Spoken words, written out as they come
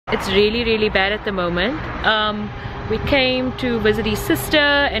It's really bad at the moment. We came to visit his sister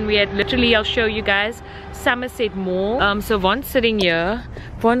and we had literally, I'll show you guys, Somerset Mall. So Von's sitting here.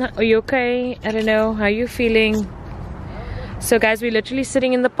 Von, are you okay? I don't know, how are you feeling? So guys, we're literally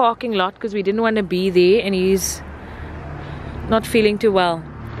sitting in the parking lot because we didn't want to be there and he's not feeling too well.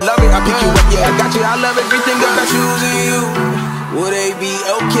 Love it, I pick you up, yeah, I got you. I love everything about choosing you. Would they be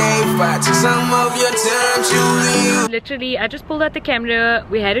okay if I took some of your time choosing you? Literally, I just pulled out the camera.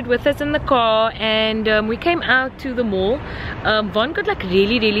 We had it with us in the car and we came out to the mall. Von got like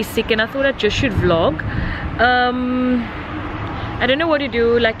really sick and I thought I just should vlog. I don't know what to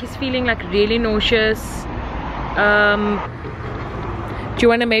do. Like he's feeling like really nauseous. Do you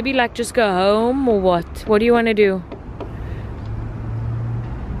want to maybe like just go home or what? What do you want to do?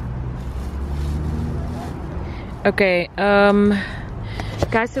 Okay,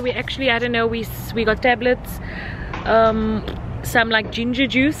 guys, so we actually, I don't know, we got tablets, some like ginger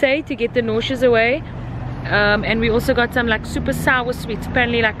juice, to get the nauseous away, and we also got some like super sour sweets.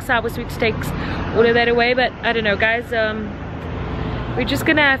 Apparently like sour sweets takes all of that away, but I don't know, guys, we're just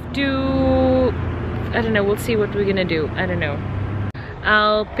gonna have to, I don't know, we'll see what we're gonna do. I don't know.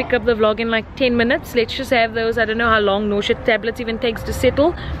 I'll pick up the vlog in like 10 minutes. Let's just have those. I don't know how long nausea tablets even takes to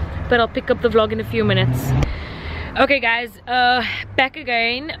settle, but I'll pick up the vlog in a few minutes. Okay guys, back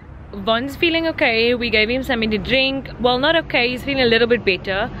again. Von's feeling okay. We gave him something to drink. Well, not okay, he's feeling a little bit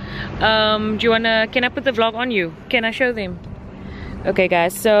better. Do you wanna, can I put the vlog on you? Can I show them? Okay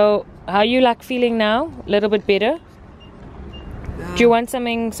guys, so how are you like feeling now? A little bit better? Do you want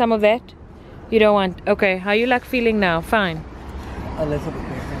something, some of that? You don't want? Okay, how are you like feeling now? Fine. A little bit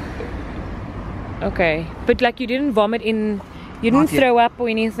better. Okay, but like you didn't vomit in, you didn't throw up or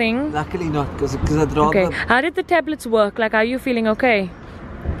anything? Luckily not, because I'd rather... Okay, how did the tablets work? Like, are you feeling okay?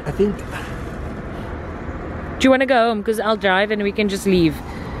 I think... Do you want to go home? Because I'll drive and we can just leave.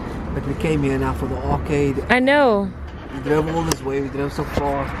 But we came here now for the arcade. I know. We drove all this way, we drove so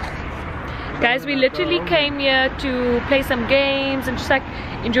far. Guys, we literally came here to play some games and just like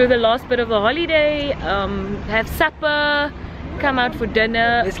enjoy the last bit of the holiday, have supper, come out for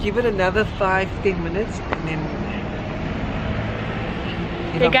dinner. Let's give it another 5-10 minutes and then...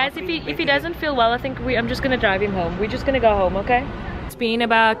 Okay guys, if he doesn't feel well, I think I'm just gonna drive him home. We're just gonna go home, okay? It's been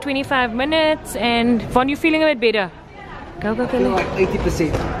about 25 minutes and Von, you feeling a bit better? Go, I feel like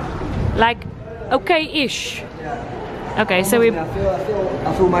 80%. Like okay-ish. Okay, so we...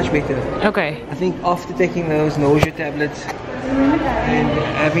 I feel much better. Okay. I think after taking those nausea tablets and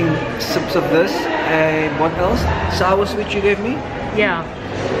having sips of this and what else? Sour sweet you gave me? Yeah.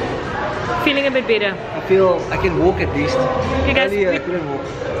 Feeling a bit better. I feel I can walk at least. Okay guys, earlier I couldn't walk.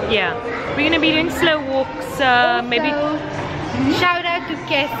 Yeah. We're gonna be doing slow walks, maybe... Shout out to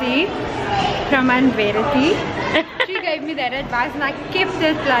Cassie from Unverity. She gave me that advice and I kept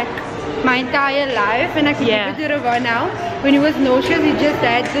it like my entire life and I can give it to Ravon now. When he was nauseous, he just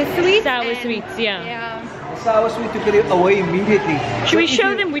had the sweet sour sweets, yeah. The sour sweet took it away immediately. Should we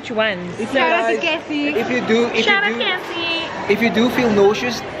show them which ones? Shout out to Cassie. If you do feel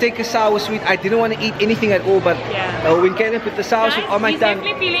nauseous, take a sour sweet. I didn't want to eat anything at all, but when Kaylin put the sour sweet on my tongue, he's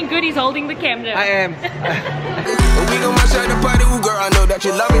definitely feeling good. He's holding the camera. I am. We gon' march out the party, ooh girl, I know that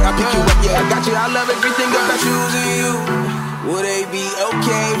you love it. I pick you up, yeah, I got you. I love everything about choosing you. Would they be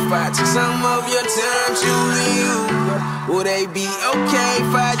okay if I took some of your time choosing you? Would they be okay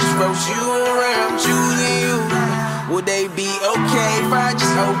if I just wrote you around choosing you? Would they be okay if I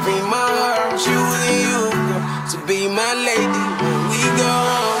just open my heart choosing you to be my lady when we go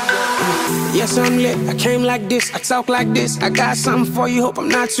home? Yes, I'm lit. I came like this, I talk like this. I got something for you, hope I'm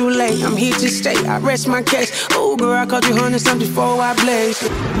not too late. I'm here to stay, I rest my case. Oh girl, I called you 100 something before I blaze.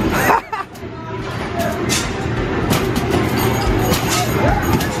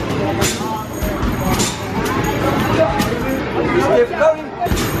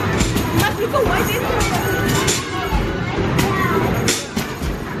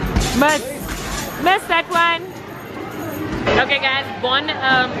 Miss that one. Okay guys, Von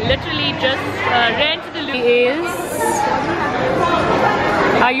literally just ran to the loo.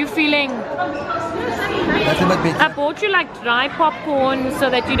 How are you feeling? That's a bit better. I bought you like dry popcorn so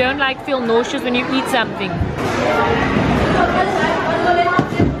that you don't like feel nauseous when you eat something.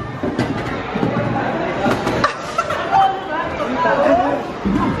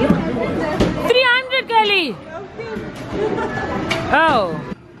 300, Kelly.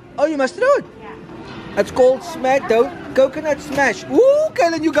 Oh. Oh, you must do it. It's called smash, coconut smash. Ooh,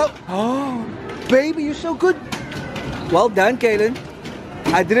 Kaylin, you go. Oh, baby, you're so good. Well done, Kaylin.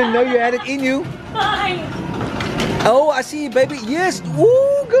 I didn't know you had it in you. Oh, I see you, baby. Yes.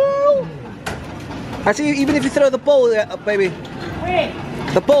 Ooh, girl. I see you even if you throw the pole, baby. Wait.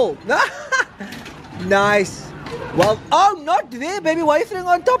 The pole. Nice. Well, oh, not there, baby. Why are you throwing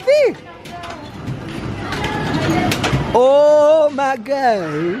on top there? Oh my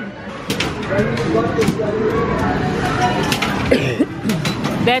God.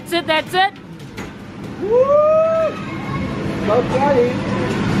 That's it, that's it. Woo! Go Kelly.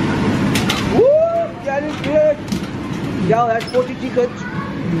 Woo! Kelly's good. Yeah, that's 40 tickets.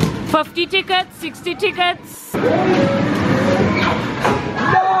 50 tickets, 60 tickets. No!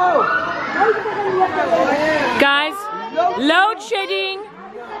 Guys, load shedding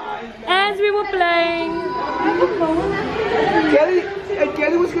as we were playing.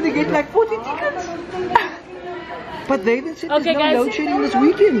 Kelly was going to get like 40 tickets. But they even said Okay, there's no guys. load shedding this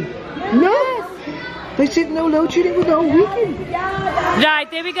weekend. No! They said no load shedding for the whole weekend. Right,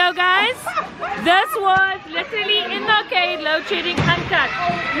 there we go, guys. This was literally in the arcade, load shedding uncut.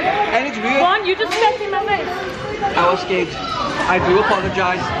 And it's real. Vaughn, you just slapped in my face. I was scared. I do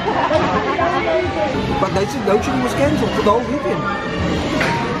apologize. But they said load shedding was cancelled for the whole weekend.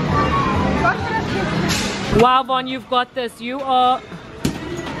 Wow, Vaughn, you've got this. You are...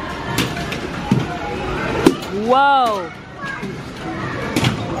 Whoa.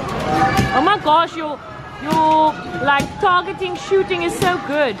 Oh my gosh, your like targeting, shooting is so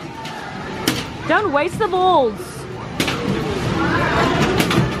good. Don't waste the balls.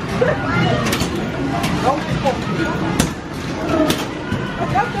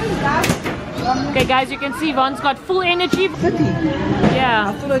 Okay guys, you can see Vaughn's got full energy. 30. Yeah.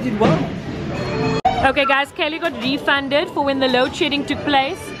 I thought I did well. Okay guys, Kelly got refunded for when the load shedding took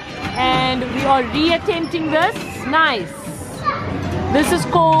place. And we are re-attempting this. Nice. This is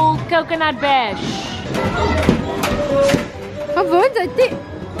called Coconut Bash. Wat wordt dat?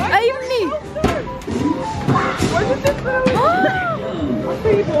 Even niet.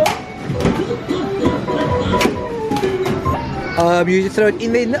 You just throw it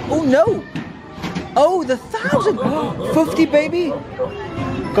in there. No, oh no! Oh, the 1,000! 50, baby!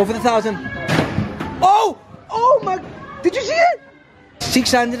 Go for the 1,000. Oh! Oh my! Did you see it?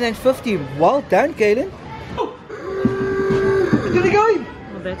 650. Well done, Kaylin. Did it go in?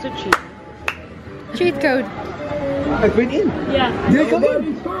 Oh, that's a cheat. Cheat code. I went in. Yeah. Did it go in?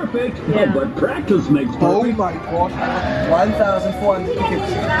 Nobody's perfect, Yeah. but practice makes Oh perfect. my god. 1,400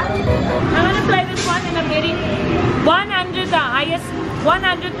 tickets. I'm gonna play this one in a very 100, the highest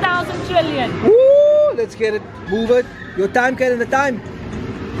 100,000 trillion. Woo! Let's get it. Move it. Your time, Kaylin, the time.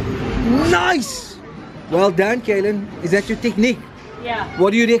 Nice! Well done, Kaylin. Is that your technique? Yeah.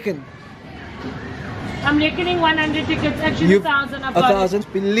 What do you reckon? I'm reckoning 100 tickets, actually 1,000. I've got 1,000.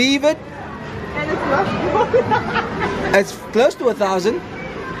 Believe it. It's close to 1,000.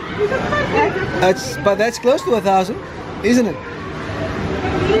 But that's close to 1,000, isn't it?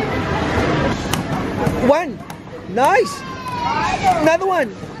 One. Nice. Another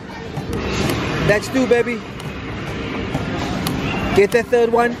one. That's two, baby. Get that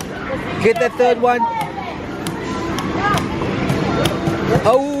third one. Get that third one.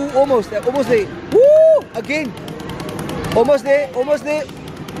 Oh, almost there. Woo! Again. Almost there.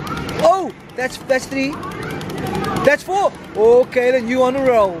 Oh, that's three. That's four. Oh, Kaylin, you on a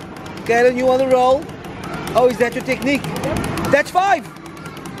roll. Oh, is that your technique? That's five.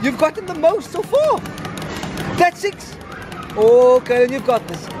 You've gotten the most so far. That's six. Oh, Kaylin, you've got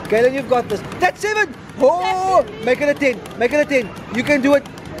this. That's seven. Oh, make it a 10. You can do it.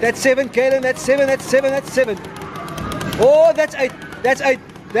 That's seven, Kaylin. That's seven. Oh, that's eight.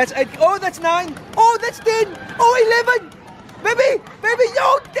 Oh, that's 9. Oh, that's 10. Oh, 11. Baby,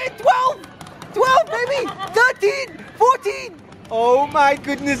 yo, 10, 12, baby, 13, 14. Oh my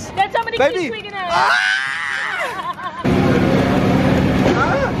goodness. That's how many baby. keys we're gonna have. Ah!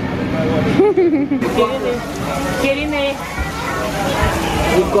 Get in there.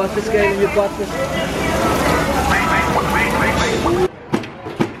 You've got this, Kaylin, you've got this.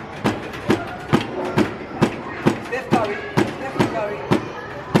 Steph Curry.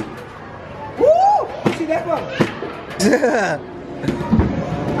 Woo! You see that one?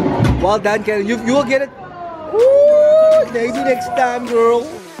 Well done, Kaylin. You will get it. Woo! Maybe next time, girl.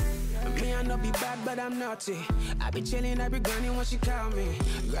 Me, I know be bad, but I'm naughty. I be chilling, I be grinding when she call me.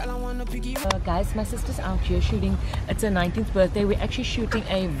 Girl, I wanna pick you up. Guys, my sister's out here shooting. It's her 19th birthday. We're actually shooting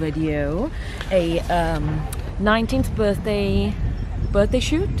a video, a 19th birthday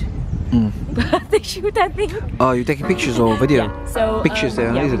shoot. Birthday shoot, I think. Oh, you're taking pictures or video? Yeah. So Pictures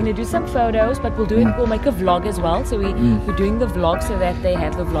there, yeah, is we're it? gonna do some photos, but we'll make a vlog as well. So we're doing the vlog so that they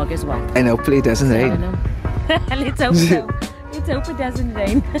have the vlog as well. And hopefully it doesn't I don't rain. know. Let's hope so. Let's hope it doesn't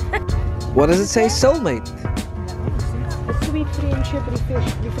rain. What does it say? Soulmate. sweet friendship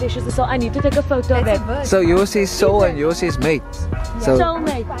refreshes the soul. I need to take a photo of that. So yours is soul and yours is mate. So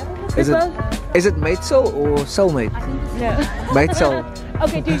Soulmate. is it mate soul or soulmate? No. Mate soul.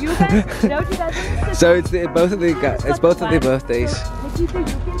 Okay, do you guys? No, do you guys? So it's both of the guys. It's both of their birthdays.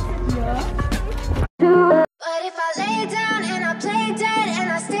 But if I lay down and I play dead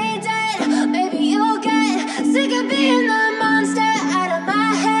and I stay dead, maybe you'll get sick of being the monster out of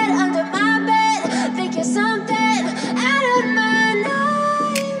my head, under my bed. Think you're something out of my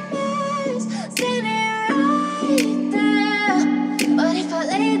nightmares, standing right there. But if I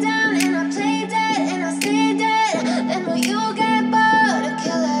lay down and I play dead and I stay dead, then will you get bored of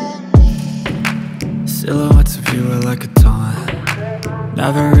killing me? Silhouettes of you are like a taunt.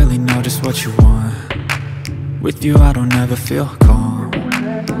 Never really know just what you want. With you I don't ever feel calm.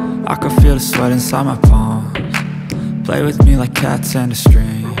 I can feel the sweat inside my palms. Play with me like cats and a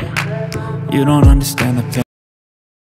string. You don't understand the pain.